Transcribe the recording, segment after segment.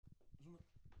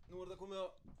Nú er það komið á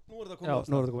Já,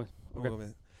 nú er það komið.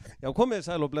 Okay. Já, komið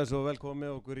sæl og blessu og velkomin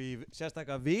með okkur í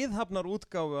sérstakka viðhafnar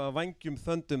útgáfu af Vængjum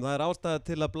Þöndum. Það er ástæða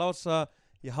til að blása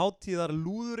í hátíðar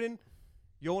lúðurinn.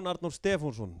 Jón Arnór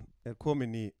Stefánsson er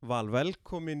kominn í Val.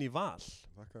 Velkomin í Val.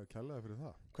 Þakka kærlega fyrir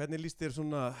það.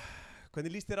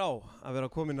 Hvernig líst þér á að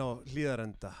vera kominn á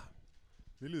Hlíðarenda?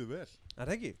 Mér líður vel. Er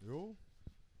það ekki? Jú.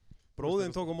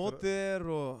 Bróðinn tók á móti þér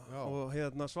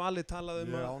og Svali talaði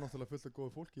Ég á náttúrulega fullt af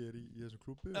góðu fólki í þessum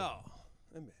klúbbi. Já,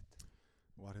 einmitt.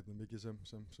 Og var hérna mikið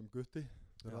sem gutti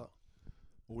þegar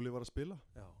Óli var að spila.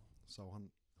 Já. Sá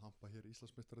hann hampa hér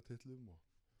Íslandsmeistaratitlum og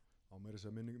á meiri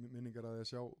sem minningar að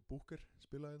ég sjá Búker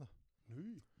spila í það.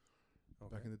 Okay.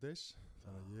 Back in the days.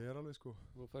 Þannig að ég alveg sko.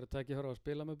 Þú færði tækifæri að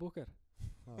spila með Búker.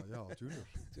 Já, junior.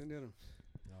 Juniorum.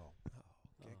 Já.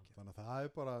 Þannig að það er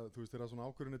bara, þú veist, þegar svona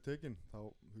ákvörðin er tekin, þá,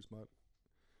 þú veist,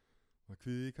 maður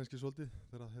kvíði kannski svolítið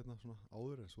þegar hérna svona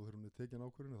áður, en svo þegar hún er tekin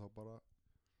ákvörðinu, þá bara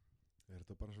er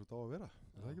þetta bara eins og þetta á að vera,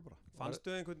 er það ekki bara?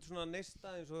 Fannstu einhvern svona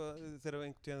neista eins og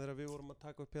þegar við vorum að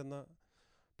taka upp hérna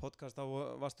podcast á,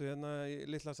 varstu hérna í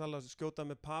litla sal að skjóta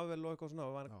með Pavel og eitthvað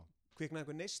svona, var kviknaði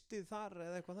einhver neistið þar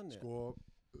eða eitthvað þannig? Sko,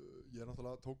 ég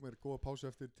náttúrulega tók mér góða pásu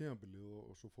eftir tímabilið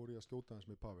og svo fór ég að skjóta eins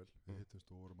með Pavel, við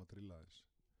hittumst og vorum að drilla eins.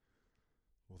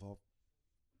 Og þá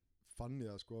fann ég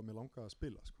að sko að mér langaði að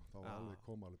spila sko. Þá var alveg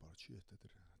koma alveg bara shit, þetta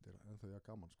er ennþá ég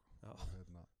gaman sko.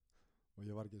 Og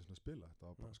ég var ekki eins og að spila, þetta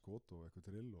var bara skot og eitthvað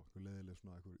drill og eitthvað leiðileg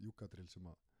svona eitthvað júkadrill sem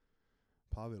að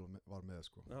Pavel var með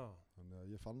sko. Þannig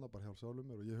að ég fann það bara hjá sjálfum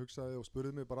mér og ég hugsaði og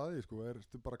spurði mig bara að því sko,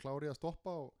 ertu bara klárið að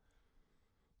stoppa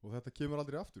og þetta kemur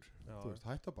aldrei aftur, þú veist,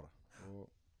 hætta bara. Og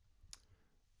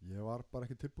ég var bara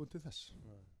ekki tilbúin til þess.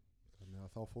 Þannig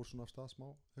að þá fór svona af stað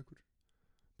smá ykkur.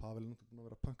 Pavel er náttúrulega búin að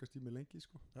vera að punkast í mig lengi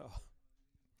sko. Já.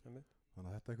 Þannig að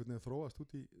þetta einhvern veginn þróast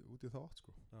út í þá átt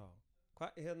sko. Já.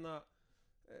 Hvað hérna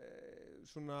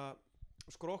svona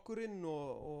skrokkurinn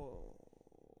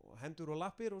og hendur og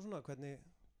lappir og svona hvernig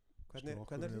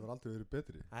Skrokkurinn hefur aldrei verið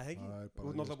betri. Það er ekki. Þú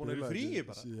ert náttúrulega búin að vera í fríi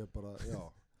bara. Ég er bara, já.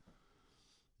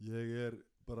 Ég er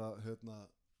bara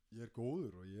ég er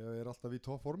góður og ég er alltaf í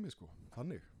toppformi sko.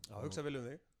 Þannig. Já, hugsa vel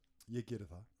þig. Ég geri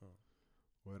það. Já.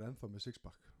 Og er ennþá með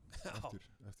sixpack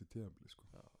eftir tíðanbili sko.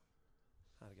 Já.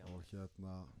 Það er ekki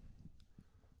annað.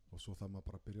 Og svo það maður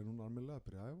bara að byrja núna almennilega að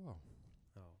byrja að æfa.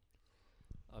 Já.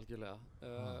 Algjörlega.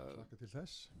 Hlakka til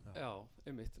þess. Já,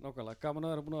 einmitt, nákvæmlega. Gaman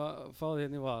að vera búin að fá þig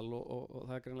hérna í Val og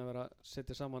það er greinlega verið að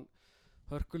setja saman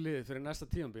hörkuliðið fyrir næsta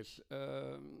tíðanbil.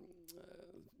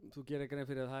 Þú gerir grein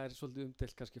fyrir að það er svolítið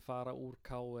umdeilt kannski fara úr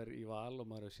KR í Val og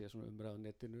maður sé svona umræða á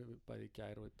netinu bæði í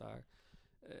gær og í dag.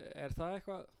 Er það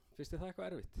eitthvað, finnst þið það eitthvað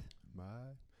erfitt?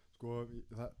 Nei, sko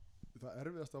það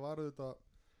erfiðasta var auðvitað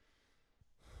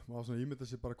maður svona ímynda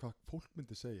sér bara hvað fólk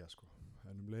myndi segja sko.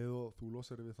 En leið og þú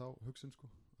losar við þá hugsun sko,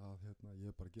 að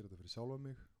ég er bara að gera þetta fyrir sjálfa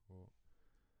mig og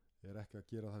ég er ekki að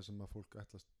gera það sem að fólk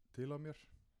ætlast til á mér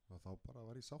og þá bara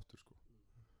var ég sáttur sko.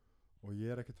 Og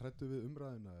ég er ekki hræddur við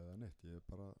umræðina eða neitt, ég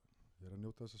er að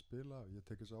njóta þess að spila og ég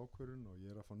tek þessu ákvörðun og ég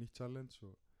er að fá nýtt challenge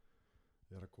og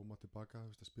ég er að koma tilbaka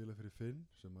að spila fyrir Finn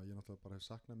sem að ég náttúrulega bara hef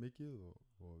saknað mikið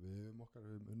og við höfum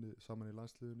unnið saman í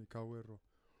landsliðinu í KR og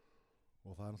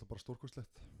það er náttúrulega bara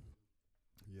stórkostlegt.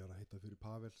 Ég er að heita fyrir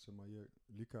Pavel sem að ég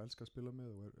líka elska að spila með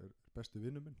og er besti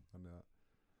vinur minn þannig að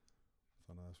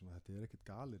svona, þetta er ekkert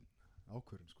galinn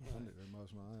ákvörðun sko. Þannig þegar maður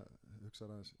svona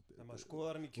hugsar aðeins þegar maður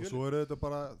skoðar hann í kjölinn og svo er þetta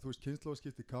bara, þú veist,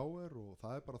 kynslóðaskipti KR og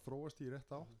það er bara að þróast í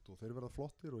rétt átt og þeir verða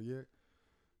flottir og ég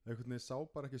einhvern veginn sá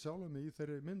bara ekki sjálf mig í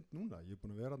þeirri mynd núna. Ég er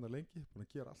búin að vera þarna lengi, búin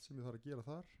að gera allt sem ég þarf að gera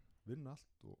þar, vinna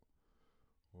allt og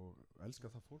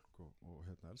elska það fólk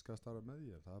og elska að starfa með því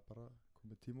en það er bara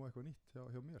komið tíma á eitthvað nýtt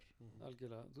hjá mér.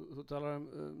 Algjörlega, þú talar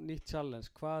nýtt challenge,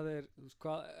 hvað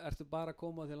ertu bara að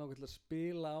koma til að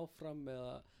spila áfram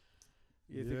eða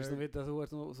ég þykist að vita að þú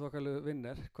ert nú þokkalegu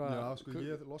vinner. Já, sko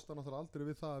ég losna náttúrulega aldrei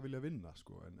við það að vilja vinna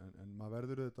sko en maður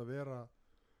verður auðvitað að vera.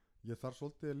 Ég þarf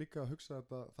svolítið líka að hugsa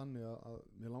þetta þannig að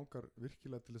mér langar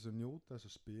virkilega til þess að njóta þess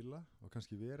að spila og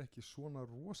kannski vera ekki svona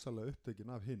rosalega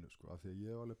upptekinn af hinnu sko, af því að ég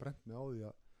hef alveg brent mig á því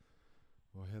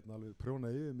og alveg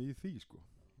prjóna yfir mig í því sko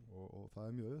og það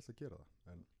er mjög auðvitað að gera það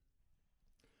en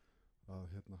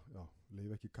að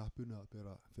leif ekki kappuna að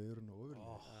bera fegurinn og ofurlið.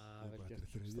 Þetta er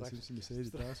þriðja sem ég segir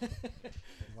í dag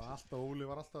sko. Óli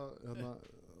var alltaf að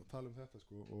tala þetta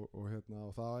sko og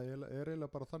það er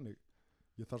eiginlega bara þannig.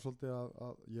 Ég þarf svolítið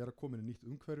að ég er að koma inn í nýtt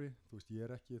umhverfi, þú veist, ég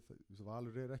er ekki,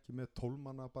 Valur er ekki með 12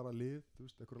 manna bara lið, þú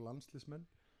veist, einhverja landsliðsmenn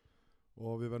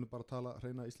og við verðum bara að tala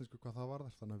hreina íslensku hvað það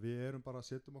varðar, þannig að við erum bara að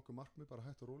setjum okkur markmið bara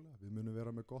hægt og rólega, við munum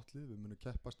vera með gott lið, við munum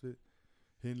keppast við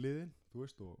hin liðin, þú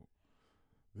veist, og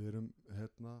við erum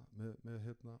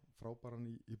með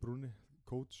frábæran í brúnni,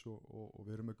 coach og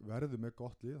verðum með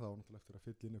gott lið, þá er náttúrulega eftir að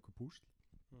fylla inn eitthvað púsl.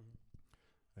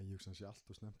 En ég hugsa að sé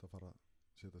allt og snemmt að fara að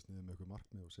setjast niður með eitthvað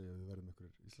markmið og segja að við verðum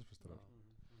eitthvað Íslandsmeistarar.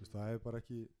 Þú veist, það er bara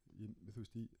ekki þú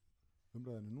veist, í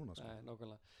umræðinu núna sko. Nei,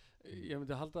 nákvæmlega. Ég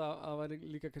myndi halda að það væri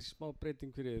líka kannski smá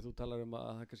breyting fyrir því. Þú talar um að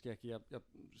það kannski ekki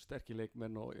sterkir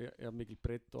leikmenn og mikil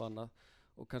breytt og annað,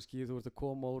 og kannski þú ert að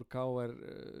koma úr KR,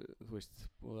 þú veist,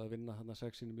 og að vinna hann að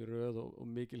 6 sinnum í röð og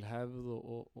mikil hefð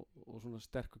og svona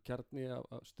sterkur kjarni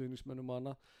af stuðningsmönnum og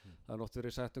annað. Það er oft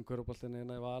verið sagt körfuboltann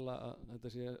hérna í Val að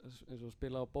þetta sé eins og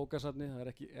spila á bókasafni, það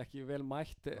er ekki vel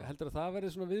mætt. Heldur að það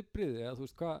verði svona viðbrigði, eða þú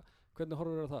veist hvernig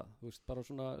horfur það? Þú veist, bara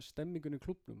svona stemmingun í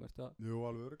klúbbnum, Jú,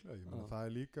 alveg örugglega. Ég meina, það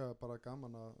er líka bara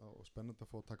gaman og spennandi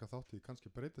að fá að taka þátt í, kannski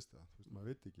breytist það. Þú veist, maður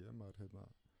veit ekki, maður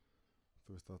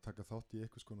þú veist, að taka þátt í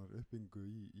einhvers konar uppbyggingu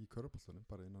í körfuboltanum,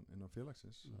 bara innan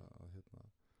félagsins, að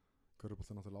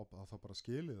körfuboltan náttúrulega að það bara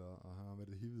skilið að hann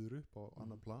verði hífður upp á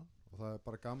annan plan, og það er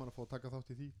bara gaman að fá að taka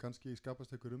þátt í því. Kannski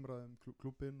skapast einhver umræð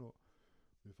klubbinn og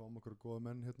við fáum okkur góða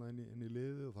menn inn í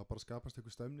liðið og það bara skapast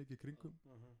einhver stemning í kringum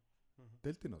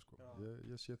deildina sko.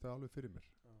 Ég sé það alveg fyrir mér.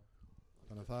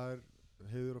 Þannig að það er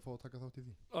heiður að fá að taka þátt í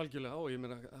því. Algjörlega, og ég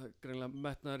meina greinlega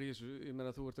metnaður í þessu. Ég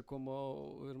meina þú ert að koma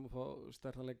og við erum að fá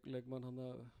stertan leikmann hann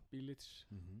að Bílits,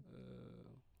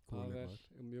 Pavel,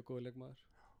 mjög góð leikmaður,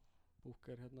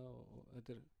 Búker hérna, og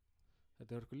þetta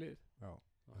er hörku lið. Já,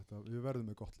 við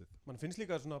verðum með gott lið. Man finnst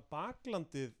líka svona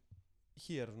baklandið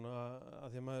hér, svona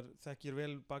að því að maður þekkir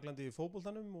vel baklandið í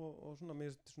fótboltanum og svona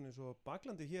mér svona eins og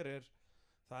baklandið hér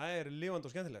það er lifandi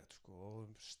og skemmtilegt sko,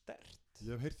 og sterkt. Ég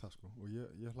hef heyrt það sko, og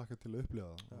ég hlakka til að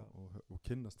upplifa það og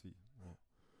kynnast því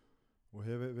og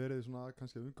hef verið svona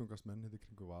kannski að umgangast menn hérna í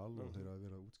kringu Val og þeir að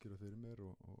vera að útskýra fyrir mér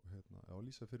og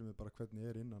lýsa fyrir mér bara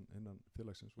hvernig innan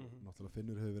félagsins og náttúrulega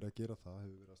Finnur hefur verið að gera það,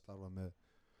 hefur verið að starfa með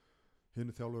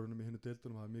hinnu þjálfurunum í hinnu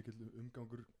deildunum, það er mikill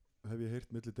umgangur hef ég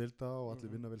heyrt milli deilda og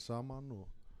allir vinna vel saman og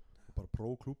bara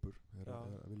próklúpur er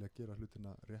að vilja gera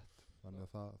hlutina rétt.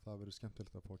 Þannig að það verður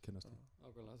skemmtilegt að fá að kynnast því.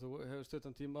 Ákveðlega, þú hefur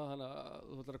stuttan tíma, þannig að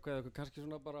þú ætlar að kveða okkur kannski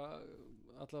svona bara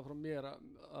allavega frá mér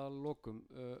að lokum.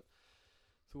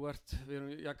 Við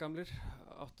erum gamlir,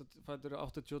 fæddur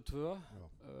 82.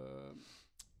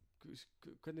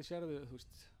 Hvernig sérðu, þú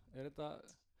veist, er þetta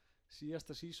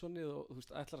síðasta sísonið og þú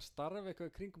veist, ætlar að starfa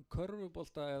eitthvað í kringum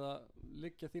körfubolta eða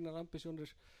liggja þínar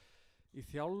ambisjónir í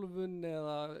þjálfun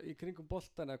eða í kringum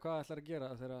boltan, eða hvað ætlar að gera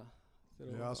þegar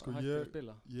sko,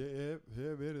 ég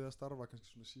hef verið að starfa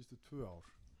kannski svona síðustu 2 ár,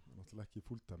 náttúrulega ekki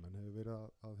fulltime, en hef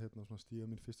verið að stíga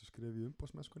minn fyrstu skref í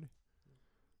umboðsmennskunni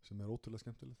sem er ótrúlega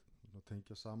skemmtilegt,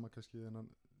 tengja sama kannski þennan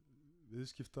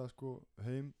viðskipta sko,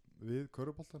 heim við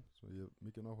körfuboltan, svo ég hef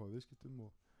mikið áhuga á viðskiptum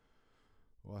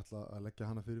og ætla að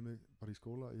leggja hana fyrir mig bara í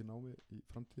skóla í námi í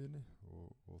framtíðinni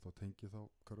og þá tengi þá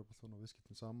körfuboltan og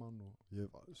viðskiptin saman og ég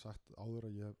hef sagt áður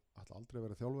að ég ætla aldrei að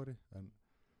vera þjálfari en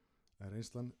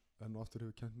reynslan enn og aftur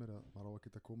hefur kennt mér að maður á að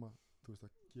geta að koma, þú veist,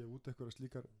 að gefa út eitthvað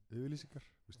slíkar yfirlýsingar,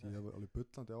 þú veist, ég hef alveg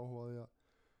bullandi áhuga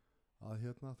á því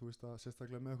að þú veist, að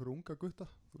sérstaklega með einhverju unga gutta,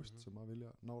 þú veist, sem að vilja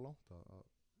ná langt að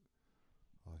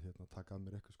taka að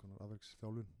mér eitthvað skonar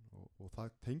afverksþjálfun og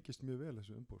það tengist mjög vel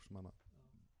þessu umbóðsmanna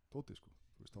dóti, sko,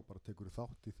 þú veist, þá bara tekur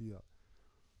þátt í því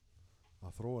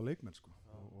að þróa leikmenn, sko,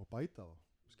 og bæta þá,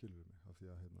 skilur mig, af því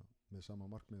að með sama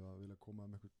markmið að vilja koma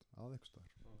með eitthvað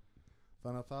staðar.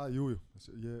 Þannig að það,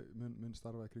 ég mun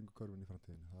starfa í kringu körfun í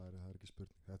framtíðinni, það er ekki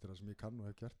spurning. Þetta er það sem ég kann og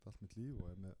hef gert allt mitt líf og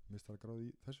er með meistaragráðu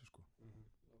í þessu sko.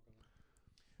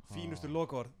 Fínustu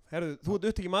lokaorð. Herðu, þú ert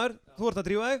upptekinn maður, þú ert að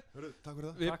drífa þig. Herðu, takk fyrir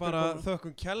það. Við bara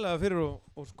þökkum kærlega fyrir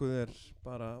og sko þér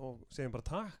bara og segjum bara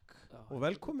takk og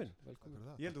velkomin.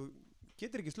 Ég held að þú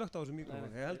getur ekki slökkt á þessu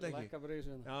mikrofónu, ég held ekki. Lækka bara í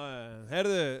þessu.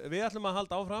 Herðu, við ætlum að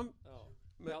halda áfram.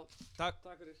 Takk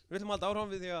fyrir. Við ætlum að halda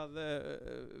áfram við því að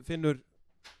Finnur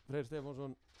Freyr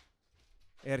Stefánsson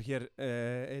er hér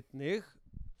einnig.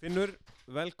 Finnur,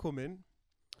 velkomin.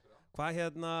 Hvað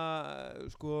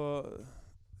sko,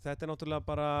 þetta er náttúrulega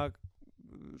bara,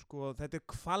 sko, þetta er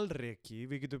hvalreki,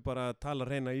 við getum bara að tala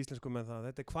reyna íslensku með það.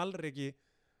 Þetta er hvalreki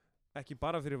ekki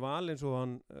bara fyrir Val eins og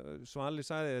hann Svali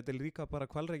sagði, þetta er líka bara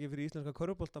hvalreki fyrir íslenska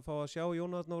körfubolta að fá að sjá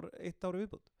Jón Arnór 1 ári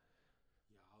viðbót.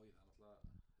 Já, þetta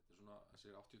er svona,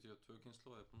 þessi 82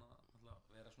 kynslu er búin að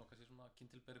vera svona kannski svona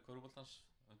kynntilberi körfuboltans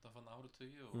undanfann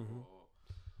áratugi og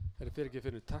Herri, fyrir ekki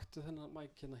fyrir, taktu þennan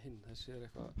mæk hérna hinn, þessi er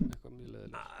eitthvað mjög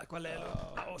leiðilega. Eitthvað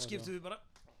leiðilega, skiptu við bara.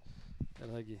 Er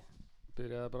það ekki?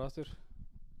 Byrjaði bara aftur.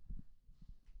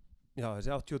 Já,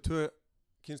 þessi 82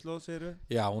 kynslóð, segirðu?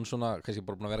 Já, hún svona kannski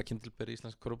bara búin að vera kynntilberi í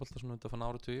íslensk körfubolta svona undanfann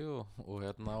áratugi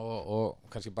og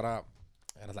kannski bara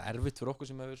er alltaf erfitt fyrir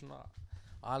okkur sem hefur svona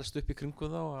alist upp í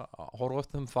kringum þá að horfa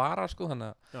eftir þeim fara sko,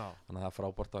 þannig Já, að það er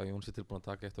frábært að Jón sé tilbúin að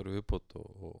taka eitt ári viðbót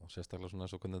og sérstaklega svona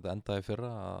eins og hvernig þetta endaði í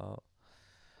fyrra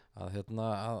að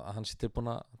hann sé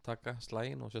tilbúin að taka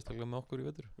slægin og sérstaklega með okkur í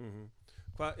vetur.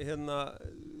 Hvað,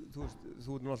 þú veist,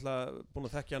 þú ert náttúrulega búin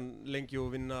að þekkja hann lengi og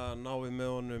vinna náið með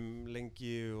honum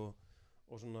lengi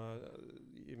og svona,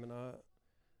 ég meina,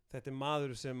 þetta er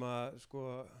maður sem að, sko,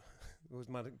 þú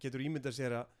veist, maður getur ímyndað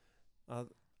sér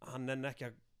að hann nenn ekki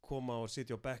að koma og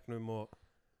sitja á bekknum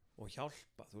og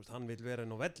hjálpa, þú veist, hann vil vera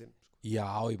inn á vellin, sko. Já,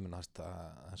 ég minna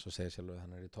eins og segir sjálfur,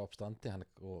 hann er í toppstandi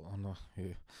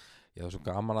ég var svo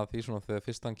gaman að því svona þegar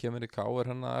fyrst hann kemur í KR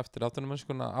hérna eftir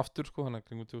aftur sko, hann er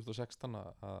kringum 2016 að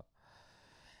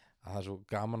það er svo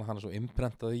gaman að hann er svo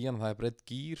imprentað í hann, það er breytt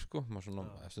gýr sko, maður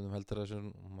svona stundum heldur að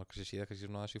maður kannski sé kannski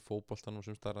svona þessi fótboltan og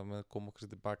sumstaðar með koma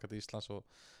kannski tilbaka til Íslands og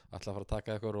ætla að fara að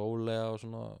taka eitthvað rólega og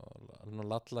svona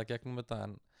lalla gegnum þetta,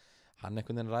 en hann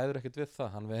einhvern veginn ræður ekkert við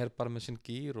það, hann er bara með sinn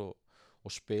gýr og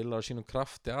spilar á sínum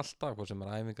krafti alltaf, hvað sem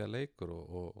er æfingar leikur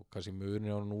og kannski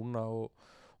munir á núna og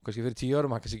kannski fyrir 10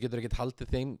 árum, hann kannski getur ekkert haldið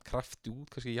þeim krafti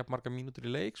út, kannski jafn margar mínútur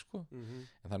í leik sko, en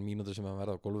það er mínútur sem hann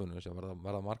verða á gólfinu sem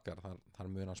verða margar, þar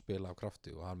mun hann spila á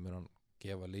krafti og hann mun hann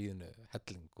gefa liðinu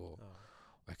helling og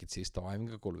ekkert síst á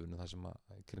æfingagólfinu, það sem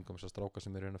að kringum þess að stráka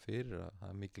sem eru hérna fyrir, að það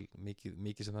er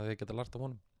mikið sem það geta lært af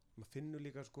honum. Maður finnur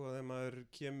líka sko þegar maður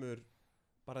kemur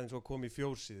bara eins og að koma í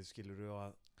fjósið, skilur við,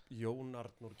 að Jón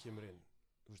Arnór kemur inn,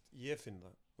 þú veist, ég finn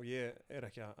það og ég er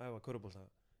ekki að æfa körfubolta.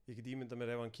 Ég get ímyndað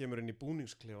mér ef hann kemur inn í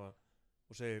búningsklefa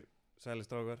og segir,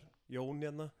 sælistrákar, Jón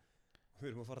hérna, við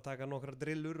erum að fara að taka nokkrar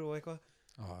drillur og eitthvað.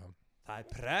 Það er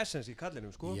presence í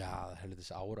kallinum, sko. Já, það er heldur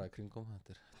þessi ára í kringum,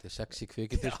 þetta er sexy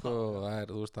kvikindi, sko, og það er,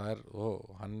 þú veist,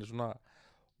 og hann er svona,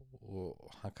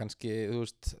 og hann kannski, þú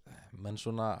veist, menn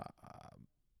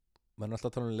er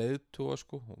alltaf að tala leiðtúa,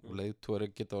 sko, og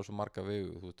leiðtúar geta á svo marga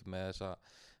vegu, þú veist, með þessa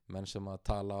menn sem að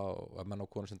tala og menn og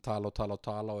konur sem tala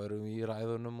og eru í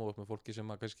ræðunum og með fólki sem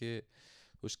að kannski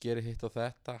þú veist gerir hitt á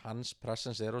þetta, hans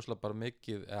presence er rosalega bara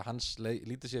mikið, hans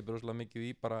lítið sér rosalega mikið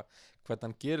í bara hvernig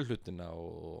hann gerir hlutina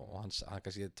og hann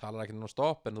kannski talar ekki náttúrulega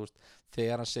stopp, en þú veist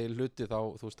þegar hann segir hluti þá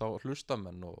þú veist þá hlusta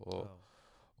menn og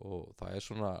það er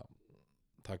svona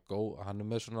það er góð,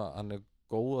 hann er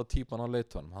góða típan á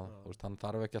leiðtúanum, þú veist hann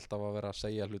þarf ekki alltaf að vera að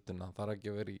segja hlutina, hann þarf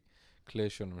ekki að vera í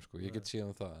klesjónum sko, ég get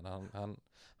síðan það, en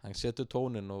hann setur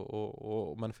tónin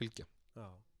og menn fylgja. Já,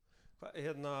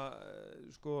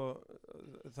 sko,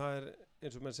 það er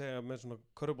eins og menn segja með svona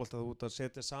körfubolta út að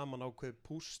setja saman ákveð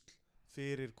púsl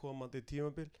fyrir komandi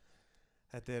tímabil.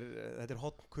 Þetta er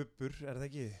hotnkubbur, er það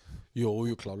ekki? Jú,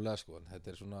 klálega sko, en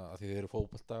þetta er svona að því þið eru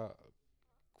fótbolta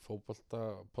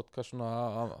podcast svona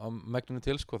að megninu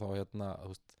til sko, þá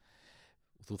þú veist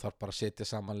þú þarf bara að setja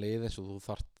saman lið eins og þú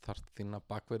þarf þína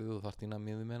bakverðið, þú þarf þína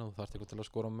miðjumenn og þú þarf eitthvað til að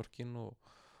skora mörkin og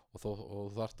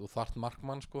þú þarf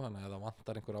markmann sko, þannig að ef það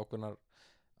vantar einhver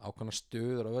ákveðnar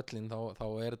stöður á öllin þá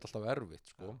er þetta alltaf erfitt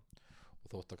sko, og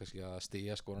þótt að kannski að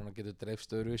stíja skorana getur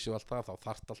dreifst öðruvísi og allt það, þá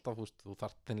þarf alltaf, þú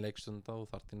þarf þinn leikstunda, þú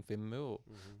þarf þinn 5 og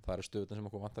það eru stöðun sem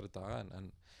okkur vantar í dag,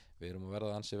 en við erum að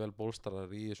verða ansi vel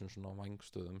bólstarar í þessum svona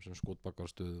vængstöðum, sem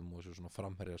skotbakarstöðum og þessum svona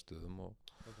framherjastöðum og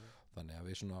þannig að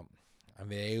við svona en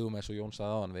við eigum, eins og Jón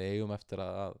sagði á hann, við eigum eftir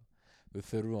að við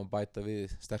þurfum að bæta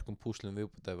við sterkum púslum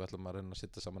viðbútt ef við ætlum að reyna að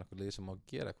setja saman eitthvað liði sem má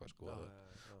gera eitthvað sko.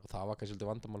 Og það var kannski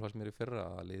svolítið vandamál fannst mér í fyrra,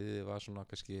 að liðið var svona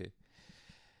kannski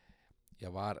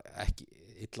var ekki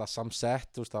illa samsett,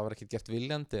 þú veist, það var ekkert gert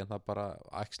viljandi, en það bara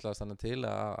æxlaðist þannig til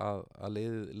að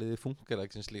liðið funkar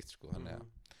ekki sem slíkt sko, þannig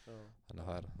að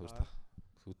það er, þú veist,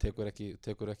 þú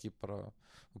tekur ekki bara,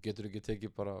 þú getur ekki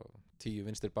tekið bara 10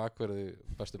 vinstri bakverði,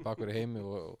 bestu bakverði heimi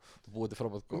og búið til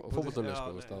frábært fótboltalið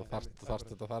sko, það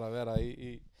þarf að vera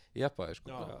í jafnvægi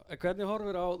sko. Hvernig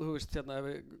horfir á, þú veist, hérna ef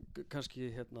við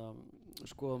kannski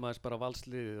skoðum aðeins bara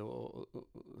valsliðið og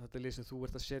þetta lið sem þú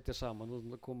ert að setja saman, þú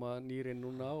ert að koma nýr inn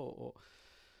núna og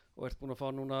ert búin að fá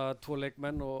núna 2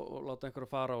 leikmenn og láta einhverja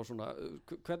fara og svona,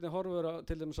 hvernig horfur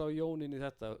til dæmis á Jónin í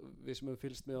þetta, við sem hefur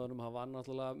fylgst með honum, hann var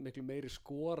náttúrulega miklu meiri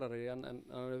skorari en hann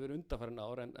hefur verið undanfarin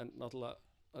ár en náttúrulega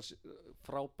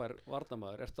frábær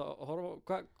varnarmaður,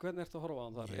 hvernig ertu að horfa á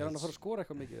hann þar, hann að fara að skora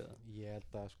eitthvað mikið eða? Ég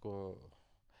held að sko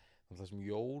það sem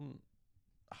Jón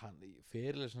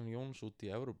fyrirlessan Jóns út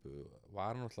í Evrópu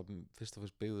var náttúrulega fyrst og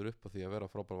fyrst byggður upp á því að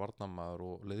vera frábær varnarmaður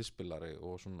og liðspilari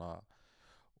og svona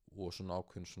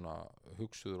ákveðin svona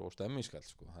hugsuður og stemmingsskall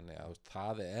sko, þannig að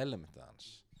það er elementið hans.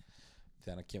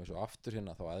 Þegar hann kemur svo aftur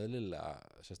hérna þá eðlilega,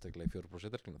 sérstaklega í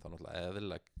 4%-erkinu, þá náttúrulega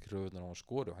eðlilega kröfunar á hann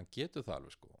skori og hann getur það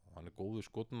alveg sko, hann er góður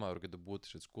skotmaður og getur búið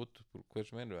til sitt skot hver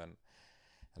sem einu, en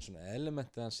en svona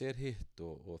elementið hans hitt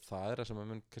og það það sem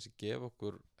mun kannski gefa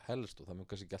okkur helst og það mun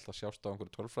kannski ekki alltaf sjást á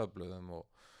einhverju tölfræðiblöðum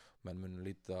og menn mun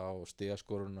líta á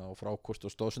stigaskoruna og frákost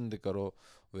og stóðsendingar og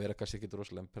vera kannski ekki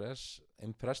rosalega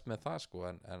impressed með það sko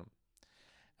en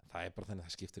það bara þannig að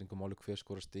það skiptir engum máli hver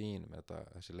skora stigin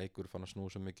þessi leikur fann að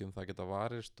snúa svo mikið það geta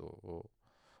varist og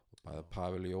bæði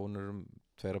Pavel og Jón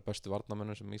tveira bestu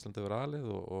varnarmönnum sem Íslandi hefur alið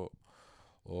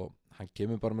og hann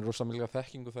kemur bara með rosa mikla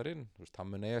þekkingu þar inn hann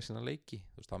mun eiga sína leiki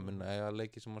hann mun eiga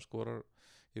leiki sem hann skorar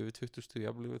yfir 20 stig,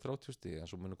 jafnvel yfir 30 stig en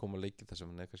svo mun koma leiki þar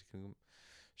sem hann eiga kannski kringum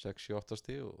 6-8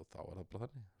 stig og þá það bara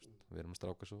þannig við erum að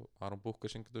stráka svo Aron Búker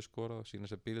sem getur skorað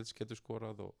sína sem Bílits getur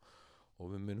skorað og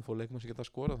við munum fá leikmenn sem geta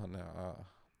skorað þannig að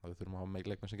við þurfum að hafa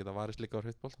leikmenn sem geta varist líka á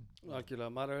hreitboltan.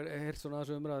 Algjörlega, maður hefur heyrt svona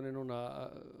þessu umræðinni núna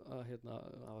að það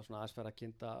var svona aðsfæra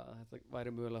kynnt að þetta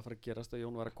væri mögulega að fara að gerast að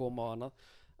Jón var að koma á annað.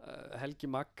 Helgi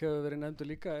Magg hefur verið nefndur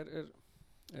líka,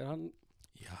 er hann,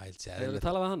 hefur við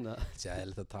talað við hann? Já, ég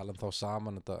held að tala þá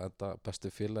saman, þetta bestu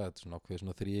félag, þetta svona ákveð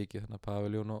svona þríegi þannig að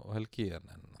Pavel, Jón og Helgi, en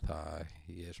það,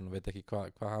 ég svona veit ekki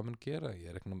hvað hann mun gera,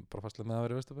 ég ekki bara fastlega með að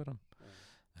vera í Vesturbærum,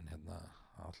 en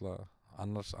alltaf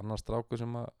annars stráku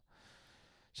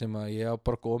sem að ég á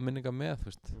bara góð minninga með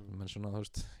menn svona,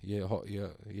 ég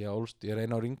er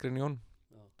eina ár yngri en Jón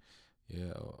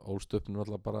ég ólst upp nú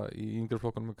alltaf bara í yngri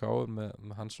flokkanum með Káur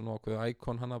með hans svona ákveðu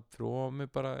íkon hann að frá mig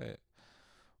bara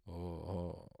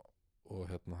og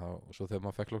svo þegar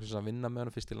maður fekk loksins að vinna með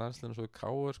hann fyrst í landsliðinu svo í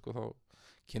Káur sko, þá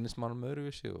kynnist maður með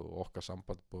öðruvísi og okkar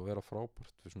samband búið að vera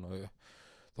frábært við svona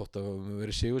þótt að við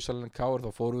verið sigursalinn Káur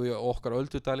þá fórum við okkar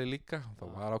öldudali líka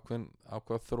það var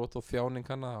ákveð þrótt og þjáning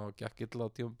hana og gekk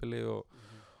illa á tímabili og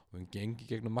við gengi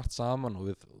gegnum margt saman og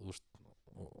við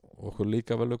og okkur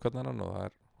líka vel hvern annan og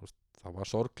það var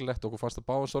sorglegt okkur fannst það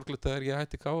báða sorglegt þegar ég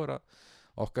hætti Káur að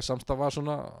okkar samstaf var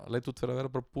svona leit út fyrir að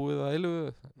vera bara búið að eilugu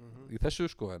í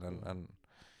þessu sko en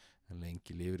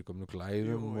lengi lifir í komnu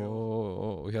glæðum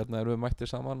og hérna erum við mættir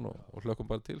saman og hlökkum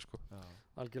bara til sko.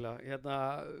 Algjörlega,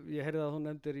 ég heyrði að þú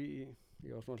nefndir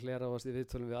ég var svona hleraðast í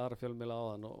viðtölum við aðra fjölmiðla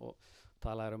áðan og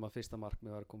talaði um að fyrsta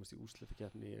markmið var að komast í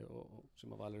úrslitakeppni og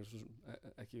sem að Valur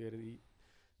ekki verið í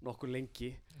nokkuð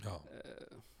lengi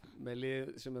með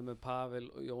lið sem með Pavel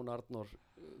og Jón Arnór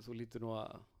þú lítur nú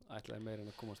að ætlaði meira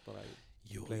en að komast bara í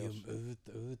playoffs.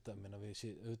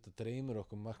 Auðvitað dreymir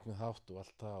okkur markmið hátt og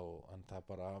allt það en það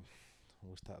bara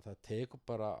það tekur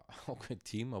bara ákveðin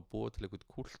tíma að búa til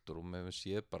einhvern kúltúr og með við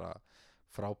séð bara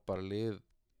frábæra lið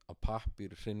á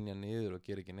pappír hrynja niður og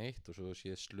gera ekki neitt og svo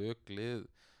séð slök lið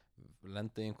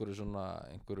lenda í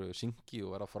einhverju syngi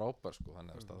og vera frábær sko.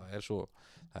 Þannig að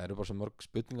það eru bara svo mörg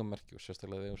spurningamerki og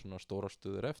sérstaklega þegar svona stóra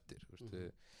stöður eftir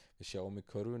við sjáum í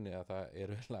körfunni að það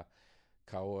eru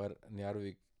KR,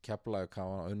 Njarðvík, Keflavík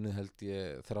hafa unnið held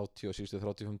ég 30 og síðustu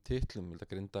 35 titlum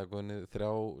Grindavík unnið 3,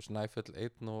 Snæfell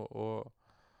 1 og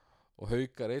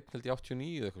Haukar 1 held ég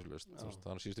 89 eitthvað þannig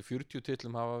að síðustu 40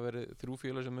 titlum hafa verið 3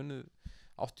 félag sem unnið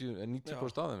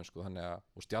 90% af þeim sko. Þannig að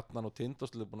og Stjarnan og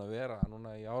Tindastóll er búin að vera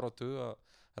núna í áratug að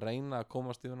reyna að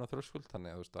komast yfir þröskuld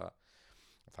þannig að það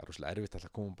er rosalega erfitt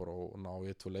að koma bara og ná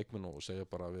 1-2 leikmenn og segja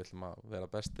bara að við ætlum að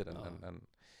vera bestir en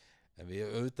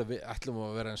við ætlum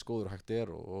að vera eins góður hægt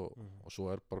er og svo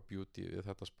er bara beauty við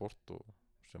þetta sport og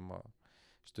sem að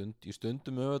í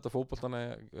stundum auðvitað fótboltana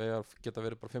geta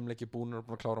verið bara 5 leiki búnir og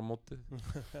búin að klára mótið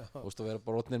og það verið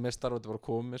bara orðnir meistar og þetta bara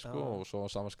komið sko, og svo á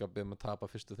samanskapið með að tapa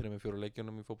fyrstu 3-4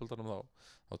 leikjunum í fótboltanum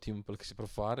þá tímabili ekki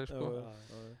bara farið sko.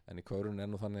 En í Kaurun er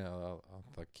nú þannig að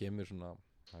það kemur svona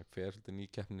það fer svolítið ný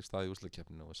keppnin í staði í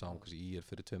úrslitakeppninu og við sáum kannski í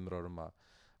fyrir 2 árum að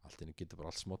allt inni getur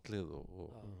bara allt smollið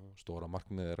og stóra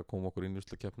markmið er að koma okkur inn í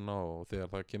úrslitakeppnina og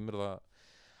þegar það kemur það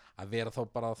að vera þá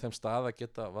bara á þeim stað að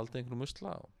geta valdið einhverjum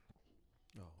usla og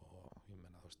ég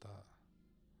meina þeir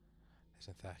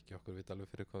sem þekki okkur vita alveg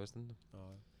fyrir hvað við stundum.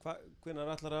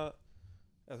 Hvenær ætlar að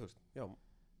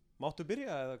máttu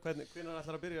byrja eða hvenær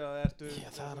ætlar að byrja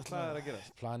hvað er að gera?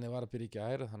 Planið var að byrja í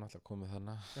gær þannig að komið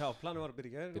þannig planið var að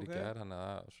byrja í gær þannig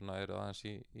að svona eru aðeins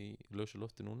í lausu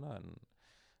lofti núna en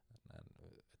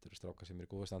þetta eru strákar sem eru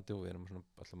í góða standi og við erum svona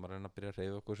alltaf að reyna að byrja að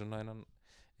hreyfa okkur svona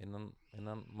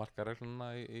innan markaregluna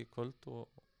í kvöld og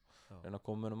reyna að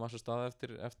koma um þessu staði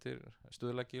eftir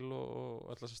stuðlegil og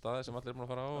öll þessi staði sem allir er búin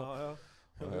að fara á og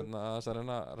þess að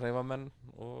reyna að hreyfa menn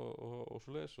og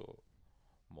svoleiðis og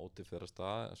mótið fyrir að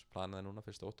stað eins og planið er núna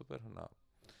 1. október þannig að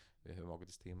við höfum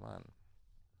ágætist tíma en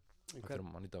það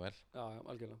þurfum að nýta vel. Já,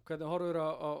 algjörlega. Hvernig horfur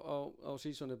á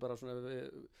sísoni bara svona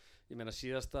ég meina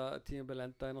síðasta tímabil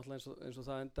endaði náttúrulega eins og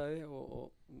það endaði og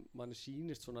manni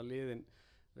sýnist svona liðin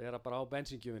vera bara á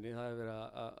bensíngjöfinni það hefur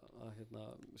verið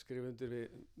að skrifa undir við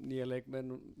nýja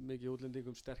leikmenn mikið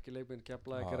útlendingum, sterkir leikmenn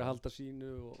Keflavík er að halda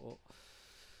sínu og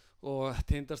og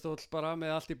Tindastóll bara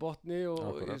með allt í botni og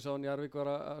Akkurat. ég sá Njarðvík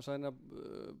var að sæna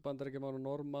Bandaríkjaman og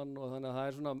Normann og þannig að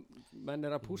það svona menn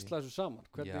að púsla þessu saman Já,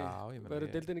 ég hvernig meina, verður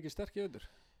ég- deildin ekki sterk í öður?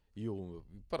 Jú,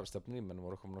 bara stefni, menn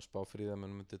voru komin að spá fyrir það,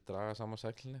 menn myndi draga saman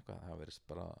sæklinn eitthvað, það verðist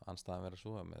bara anstæðan vera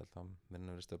svo að með það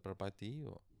menn verðist bara bæti í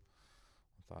og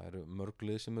það eru mörg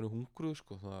lið sem eru hungruð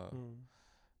sko, það,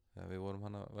 þegar við vorum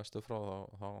hana vestu frá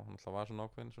þá náttúrulega var svona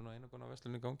ákveðin svona einuguna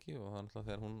vestlun í gangi og það náttúrulega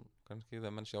þegar hún kannski,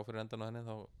 þegar menn sjá fyrir endan á henni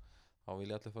þá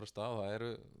vilja allir fara af stað og það eru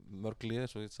mörg lið,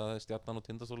 svo ég sagði Stjarnan og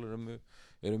Tindastóll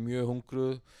eru mjög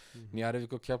hungruð,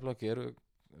 Njarðvík og Keflavík eru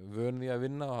vön því að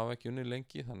vinna og hafa ekki unnið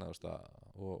lengi þannig að,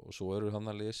 og svo eru hann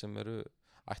að lið sem eru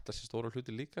ætta sér stóra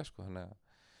hluti líka sko, þannig að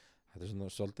þetta er svona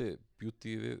svolítið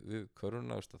beauty við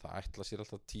körfuna, það ætla sér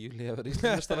alltaf 10 lið að vera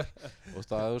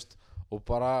íslensmeistarar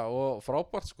og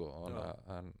frábært sko,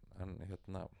 en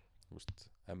hérna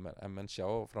ef menn sjá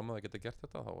fram að það geta gert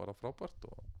þetta þá var það frábært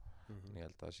og ég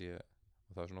held að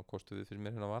það er svona kostu við fyrir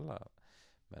mér hérna vala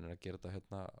menn er að gera þetta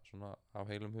hérna svona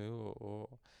af heilum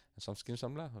hug en samt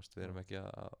skynsamlega, við erum ekki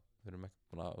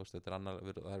búin að þetta er annar,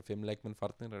 það eru 5 leikmenn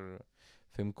farnir, það eru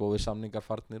 5 góðir samningar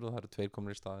farnir og það eru 2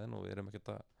 komnir í staðinn og við erum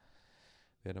ekkert að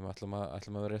ætlum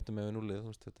að vera réttum með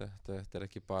núlið, þetta er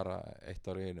ekki bara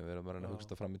 1 ár í einu, við erum bara að hugsa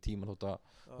þetta fram í tíman þótt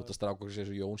að stráka okkur sér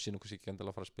svo Jón sín okkur sér ekki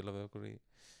endilega að fara að spila við okkur í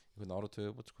einhvern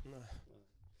áratug uppbútt sko.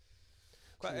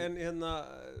 En hérna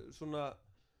svona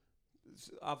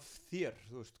af þér,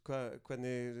 þú veist,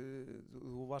 hvernig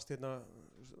þú varst hérna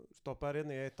stoppaður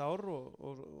hérna í 1 ár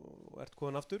og ert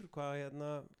komin aftur,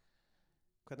 hvernig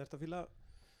ert að fíla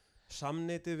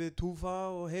samneitið við Túfa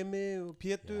og Heimi og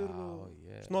Pétur og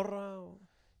Snorra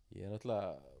Ég er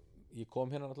náttúrulega, ég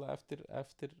kom hérna náttúrulega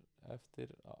eftir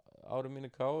árum mínu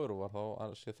káur og var þá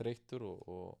að sé þreyttur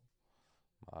og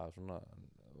maður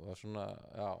var svona,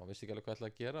 vissi ekki alveg hvað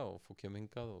ætlaði að gera og fór kem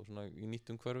hingað og svona í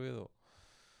nýtt hverfið og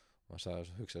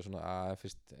maður hugsaði svona að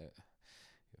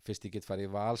fyrst ég get farið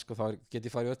í val sko, þá get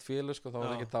ég farið í öll félag sko, þá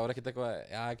er ekkert eitthvað,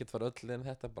 ég get farið öll en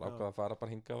þetta, bara ákvað að fara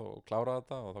bara hingað og klára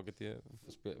þetta og þá get ég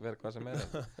verið hvað sem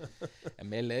en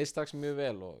mér leiðist strax mjög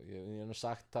vel og ég hef nú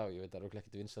sagt það og ég veit að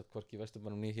ekkert vinsætt hvorki í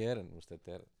Vesturbænum ný hér en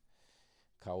þetta er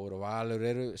Káur og Valur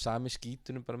eru sami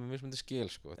skítunum bara með mismundi skil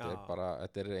sko,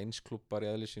 þetta er eins klúbbar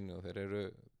í eðli sínu og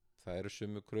það eru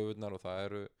sumu kröfurnar og það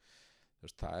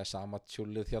er sama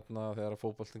tjúlið hérna þegar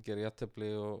fótboltinn gerir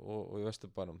jafntefli og í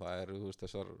Vesturbænum það eru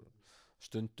þessar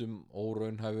stundum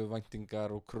óraunhæfu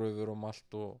væntingar og kröfur um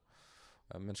allt og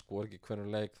ef menn skor ekki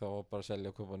hvernig leik þá bara selja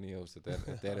og köpa nýja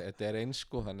þetta er eins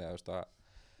sko þannig að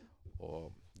og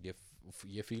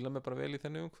ég fíla mig bara vel í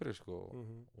þenni umhverju sko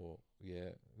og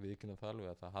ég viðurkenni það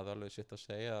alveg að það hafði alveg sitt að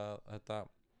segja að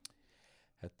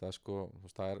þetta sko,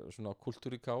 það er svona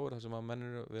kultúr í Káur þar sem að menn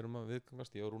við erum að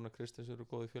viðgangast, ég og Rúnar Kristins eru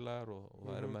góði félagar og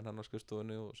það eru menn hann á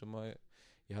skrifstofunni og sem að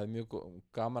ég hafði mjög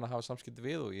gaman að hafa samskipti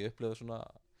við og ég upplifði svona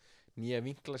nýja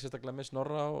vinkla sérstaklega með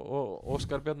Snorra og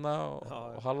Óskar Bjarna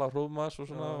og Halla Hróðmas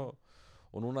og svona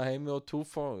og núna Heimi og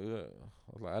Túfa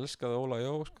ég elskaði Óla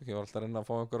Jó sko, ég var alltaf að reyna að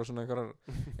fá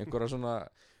einhverja svona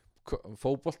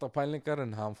fótboltapælingar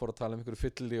en hann fór að tala um einhverju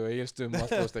fylli og eigilstum og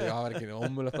allt það var ekki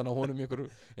ómulegt að ná honum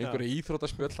einhverju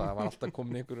íþróttaspjöll, það var alltaf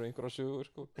komin einhverja sögur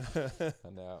sko.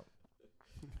 Þannig að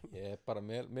ég er bara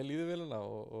með líður velina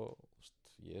og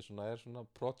ég er svona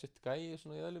project guy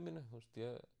svona í eðlu mínu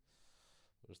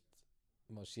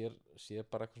maður sér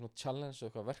bara eitthvað svona challenge og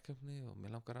eitthvað verkefni og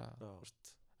mér langar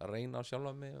að reyna á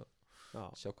sjálfa mig og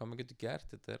sjá hvað maður getur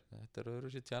gert þetta er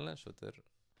öðru sér challenge og þetta er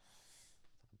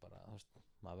bara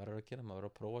maður verður að gera, maður verður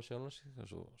að prófa sjálf sig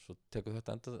og svo tekur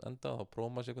þetta enda og þá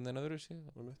prófa maður sig einhvern veginn öðru sig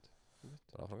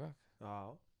bara áfram gag. Já,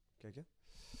 ekki.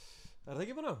 Er það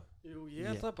ekki bara? Jú,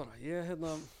 ég held það bara,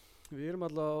 við erum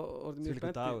alltaf orðið mjög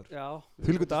spennti.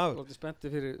 Þvílíkur dagur. Orðið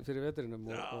spennti fyrir veturinum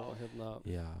og er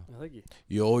það ekki?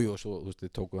 Jú, svo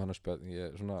þið tókuð hann að spjall,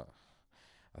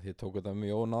 ég tók þetta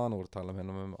með Jón aðan og voru að tala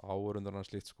um áhorundur og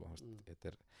slíkt sko,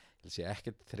 þetta ég sé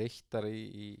ekkert þreyttar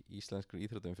í íslenskur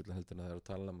íþróttumfylgja heldur en það eru að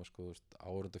tala um sko,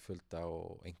 áhorundufjölda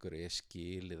og einhverju er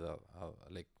skilið að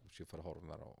leikum sér fara að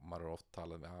horfa og maður er oft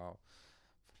talað með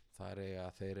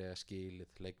þeir eiga skilið,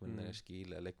 leikmenn er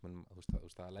skilið leikmenn,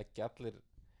 það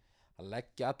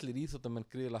leggja allir íþróttamenn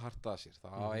gríðilega hart að sér,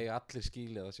 það eiga allir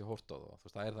skilið að sé hort á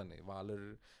það er þannig,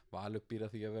 Valur býr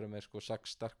að því að vera með sko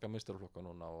 6 sterka meistaraflokka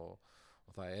núna og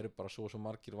það eru bara svo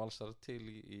margir valsar til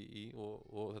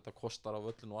og þetta kostar á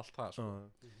völlin og allt það sko.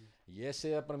 Ég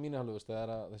segi það bara mínu hálfu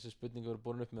þegar þessi spurningu verður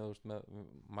borin upp með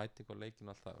mæting og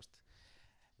leikin og allt það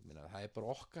það er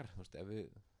bara okkar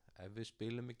ef við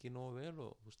spilum ekki nógu vel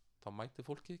og þá mætir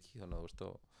fólki ekki þannig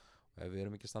ef við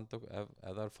erum ekki að standa ef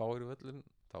það er fáir í völlin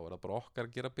þá er það bara okkar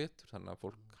að gera betur þannig að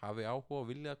fólk hafi áhuga og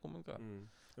vilja að koma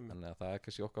þannig að það er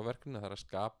kannski okkar verkefni, það er að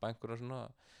skapa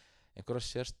einhverja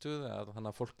sérstöð þannig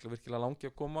að fólk virkilega langi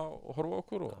að koma og horfa á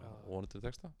okkur og vonandi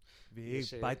texta.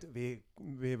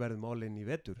 Við verðum all-in í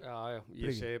vetur. Já,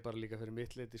 ég segi bara líka fyrir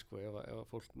mitt leiti sko, ef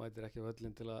fólk mætir ekki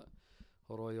völlin til að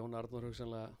horfa á Jón Arnór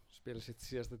hugsanlega spila sitt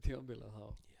síðasta tímabila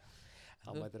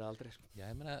þá mætir það aldrei sko. Já,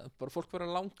 ég meina, bara fólk verður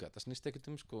að langa, það snýst ekkert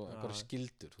sko, einhverja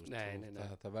skildur, Nei.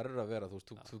 Það verður að vera,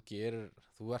 þú gerir,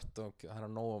 það er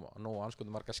að nógu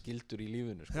anskotum marga skildur í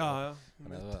lífinu, sko.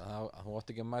 Þannig að þú átt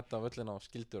ekki að mæta völlina á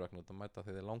skildurvagn, þú mæta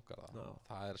þegar þið langar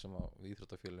það er sem við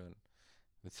íþróttafélögin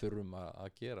við þurfum að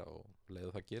gera og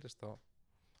leiðu það gerist,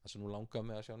 það sem nú langar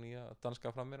með að sjá nýja danska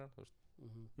frammeran,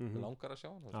 við langar að sjá,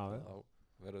 þá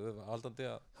verður við aldandi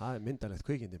að það er myndalegt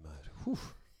kvikindi maður.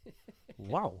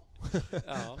 Vá.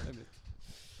 Já, einmitt.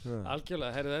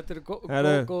 Algjörlega, herru, þetta er góð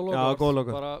lók. Já, góð lók.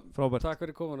 Bara frábært. Takk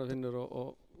fyrir komuna Finnur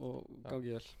og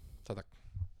gangi vel. Takk.